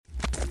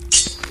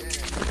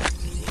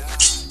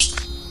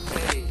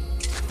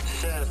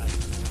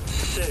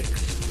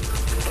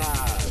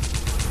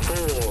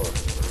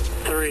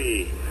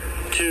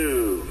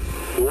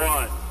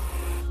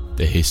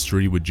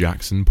History with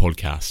Jackson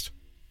podcast.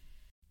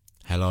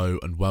 Hello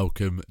and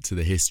welcome to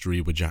the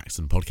History with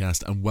Jackson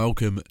podcast, and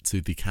welcome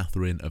to the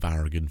Katharine of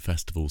Aragon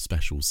Festival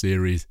special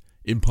series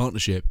in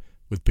partnership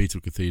with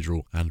Peterborough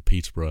Cathedral and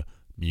Peterborough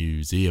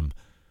Museum.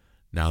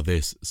 Now,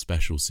 this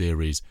special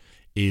series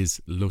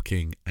is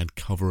looking and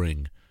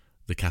covering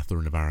the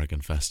Katharine of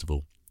Aragon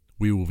Festival.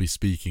 We will be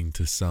speaking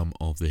to some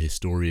of the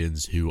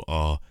historians who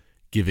are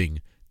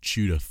giving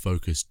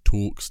Tudor-focused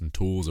talks and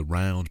tours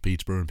around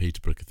Peterborough and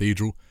Peterborough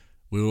Cathedral.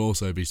 We will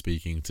also be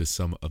speaking to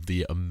some of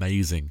the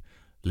amazing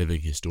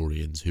living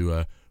historians who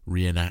are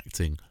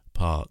reenacting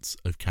parts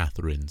of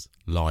Katharine's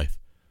life.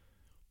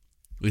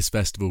 This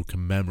festival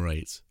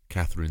commemorates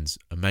Katharine's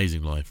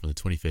amazing life from the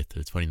 25th to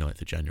the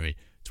 29th of January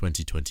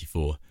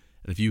 2024.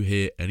 And if you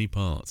hear any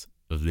part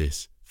of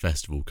this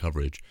festival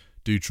coverage,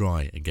 do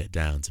try and get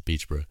down to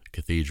Peterborough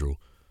Cathedral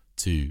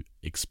to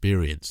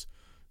experience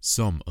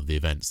some of the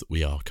events that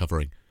we are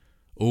covering.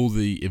 All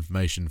the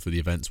information for the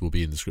events will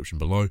be in the description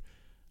below.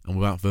 And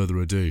without further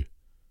ado,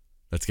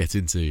 let's get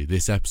into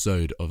this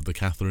episode of the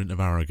Katharine of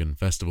Aragon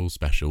Festival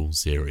Special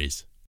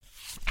Series.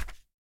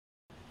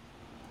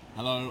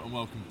 Hello and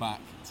welcome back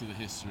to the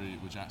History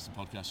with Jackson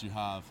podcast. You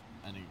have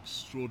an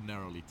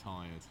extraordinarily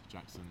tired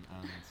Jackson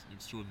and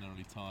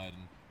extraordinarily tired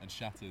and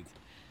shattered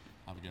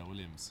Abigail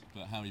Williams.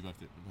 But how are we both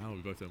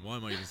doing? Why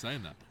am I even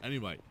saying that?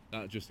 Anyway,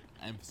 that just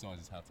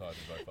emphasises how tired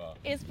we both are.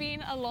 It's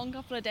been a long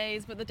couple of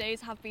days, but the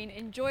days have been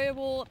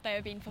enjoyable, they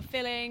have been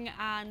fulfilling,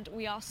 and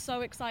we are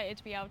so excited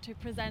to be able to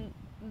present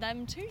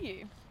them to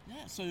you.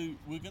 Yeah, so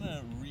we're going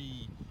to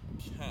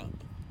recap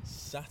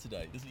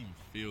Saturday. It doesn't even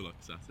feel like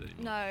Saturday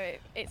anymore. No,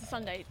 it's a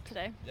Sunday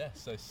today. Yeah,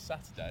 so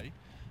Saturday,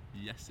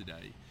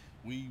 yesterday,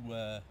 we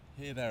were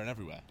here, there and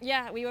everywhere.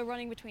 Yeah, we were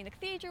running between the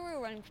cathedral, we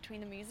were running between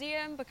the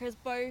museum, because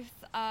both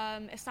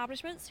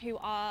establishments who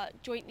are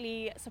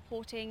jointly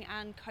supporting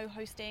and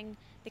co-hosting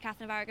the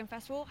Katharine of Aragon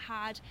Festival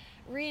had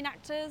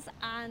reenactors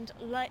and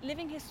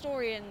living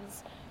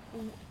historians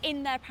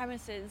in their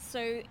premises.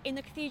 So in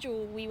the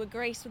cathedral we were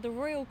graced with the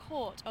royal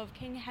court of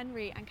King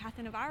Henry and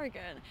Katharine of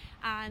Aragon,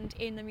 and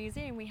in the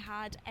museum we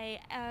had a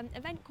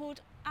event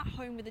called At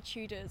Home with the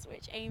Tudors,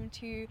 which aimed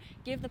to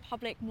give the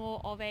public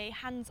more of a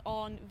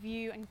hands-on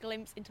view and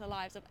glimpse into the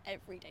lives of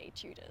everyday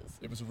Tudors.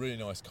 It was a really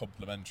nice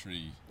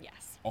complimentary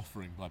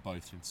offering by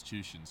both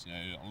institutions. You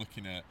know,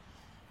 looking at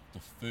the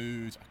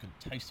food, I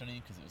couldn't taste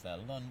any because it was their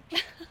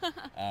lunch.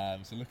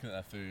 So looking at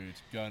their food,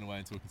 going away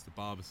and talking to the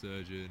barber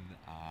surgeon.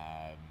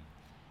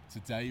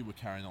 Today we're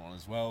carrying that on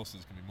as well, so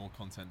there's going to be more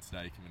content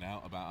today coming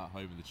out about At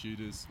Home with the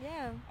Tudors.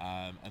 Yeah.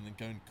 And then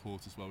going to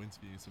court as well,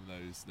 interviewing some of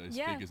those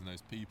figures and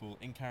those people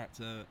in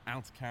character,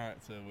 out of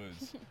character,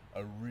 was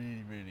a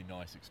really, really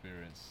nice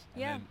experience.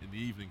 And then in the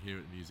evening here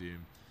at the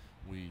museum,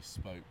 we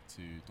spoke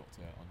to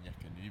Dr.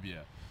 Onyeka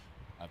Nubia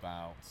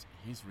about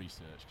his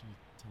research. Can you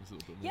tell us a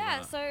little bit more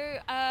about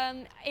that?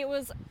 So it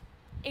was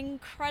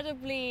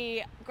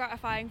incredibly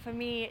gratifying for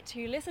me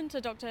to listen to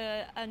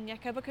Dr.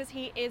 Onyeka, because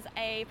he is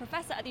a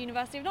professor at the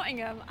University of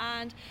Nottingham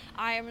and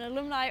I am an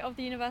alumni of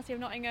the University of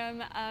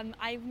Nottingham.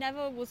 I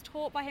never was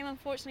taught by him,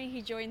 unfortunately.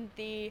 He joined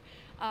the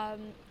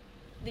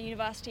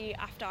university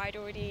after I'd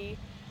already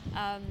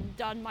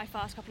done my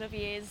first couple of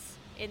years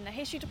in the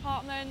history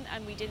department,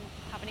 and we didn't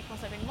have any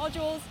crossovering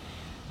modules.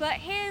 But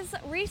his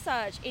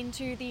research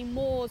into the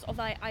Moors of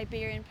the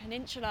Iberian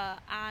Peninsula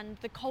and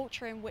the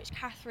culture in which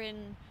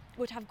Katharine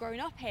would have grown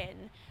up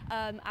in,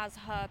 as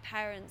her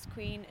parents,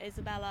 Queen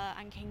Isabella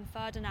and King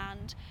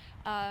Ferdinand,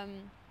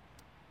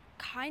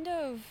 kind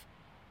of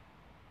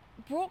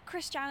brought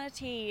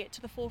Christianity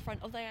to the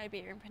forefront of the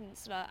Iberian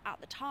Peninsula at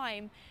the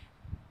time.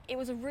 It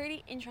was a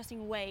really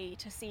interesting way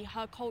to see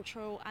her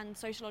cultural and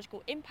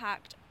sociological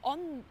impact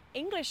on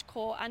English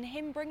court, and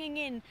him bringing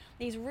in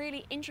these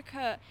really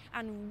intricate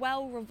and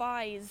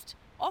well-revised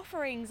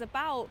offerings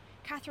about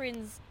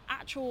Katharine's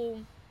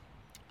actual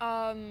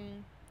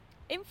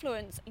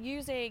influence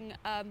using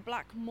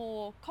Black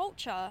Moor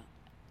culture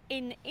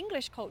in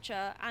English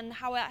culture, and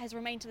how it has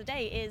remained to the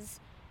day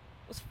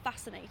was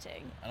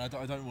fascinating. And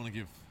I don't want to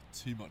give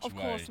too much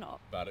away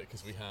about it,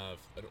 because we have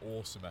an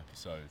awesome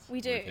episode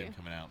with him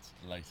coming out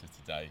later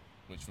today,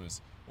 which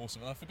was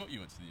awesome. And I forgot you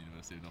went to the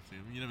University of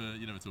Nottingham.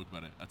 You never talk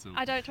about it at all.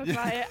 I don't talk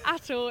about it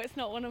at all. It's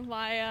not one of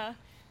my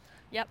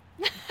Yep.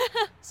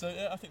 So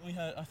I think we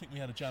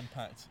had a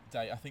jam-packed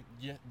day. I think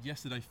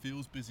yesterday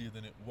feels busier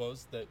than it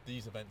was. That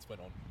these events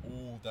went on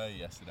all day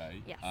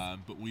yesterday. Yes.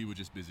 But we were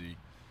just busy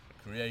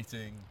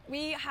creating.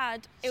 It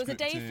was a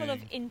day full of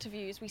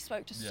interviews. We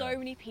spoke to so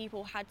many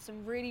people, had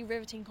some really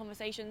riveting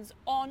conversations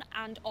on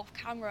and off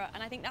camera,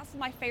 and I think that's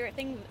my favourite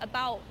thing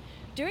about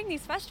doing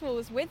these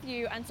festivals with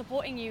you and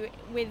supporting you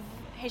with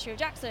History of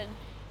Jackson.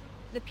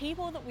 The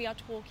people that we are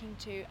talking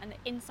to and the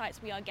insights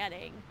we are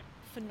getting,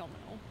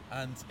 phenomenal.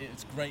 And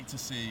it's great to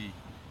see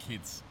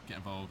kids get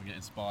involved and get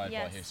inspired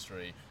by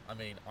history. I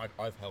mean,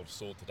 I've held a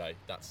sword today.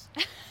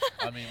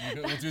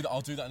 We'll do that.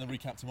 I'll do that in the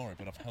recap tomorrow.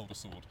 But I've held a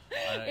sword.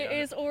 It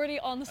is already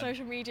on the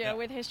social media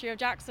with History of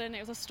Jackson.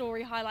 It was a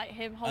story highlight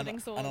him holding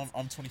swords. And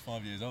I'm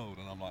 25 years old,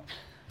 and I'm like,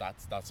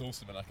 that's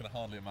awesome, and I can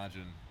hardly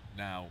imagine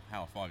now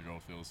how a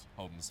 5-year-old feels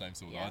holding the same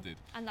sword that I did.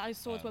 And those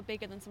swords were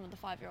bigger than some of the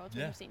 5-year-olds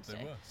we've seen today.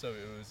 They were. So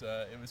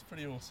it was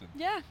pretty awesome.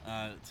 Yeah.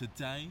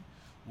 Today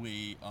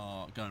we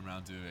are going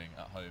around doing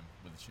At Home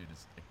with the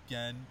Tudors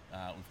again.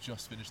 We've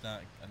just finished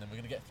that, and then we're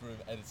going to get through,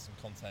 edit some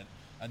content,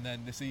 and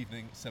then this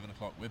evening, 7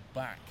 o'clock, we're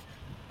back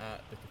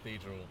at the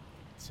cathedral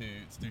to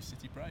do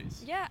City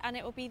Praise. Yeah, and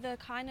it will be the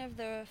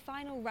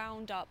final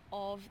roundup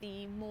of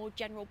the more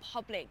general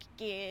public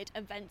geared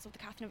events of the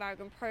Katharine of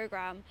Aragon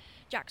programme.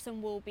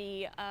 Jackson will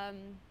be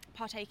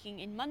partaking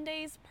in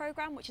Monday's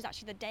programme, which is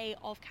actually the day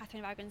of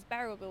Katharine of Aragon's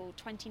burial,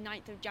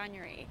 29th of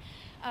January,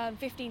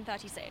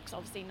 1536,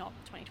 obviously not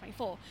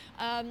 2024.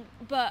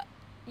 But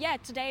yeah,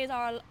 today is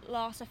our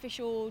last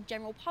official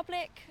general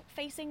public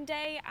facing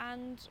day,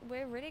 and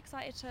we're really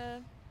excited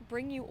to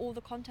bring you all the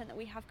content that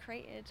we have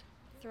created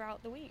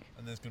throughout the week.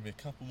 And there's going to be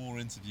a couple more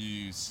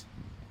interviews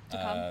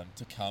to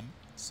come.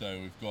 So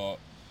we've got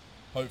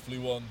hopefully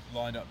one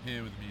lined up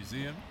here with the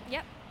museum.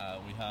 Yep.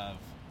 We have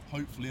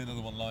hopefully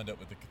another one lined up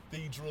with the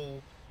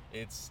cathedral.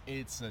 It's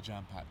a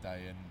jam-packed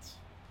day, and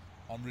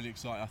I'm really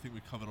excited. I think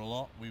we've covered a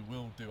lot. We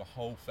will do a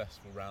whole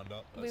festival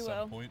roundup at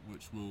some point,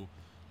 which will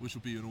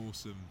be an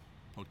awesome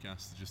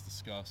podcast to just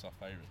discuss our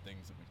favourite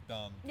things that we've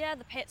done. Yeah,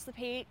 the pits, the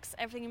peaks,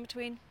 everything in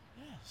between.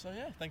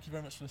 Yeah, thank you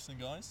very much for listening,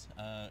 guys.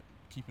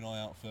 Keep an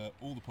eye out for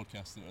all the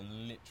podcasts that are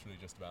literally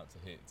just about to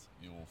hit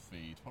your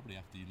feed, probably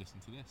after you listen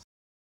to this.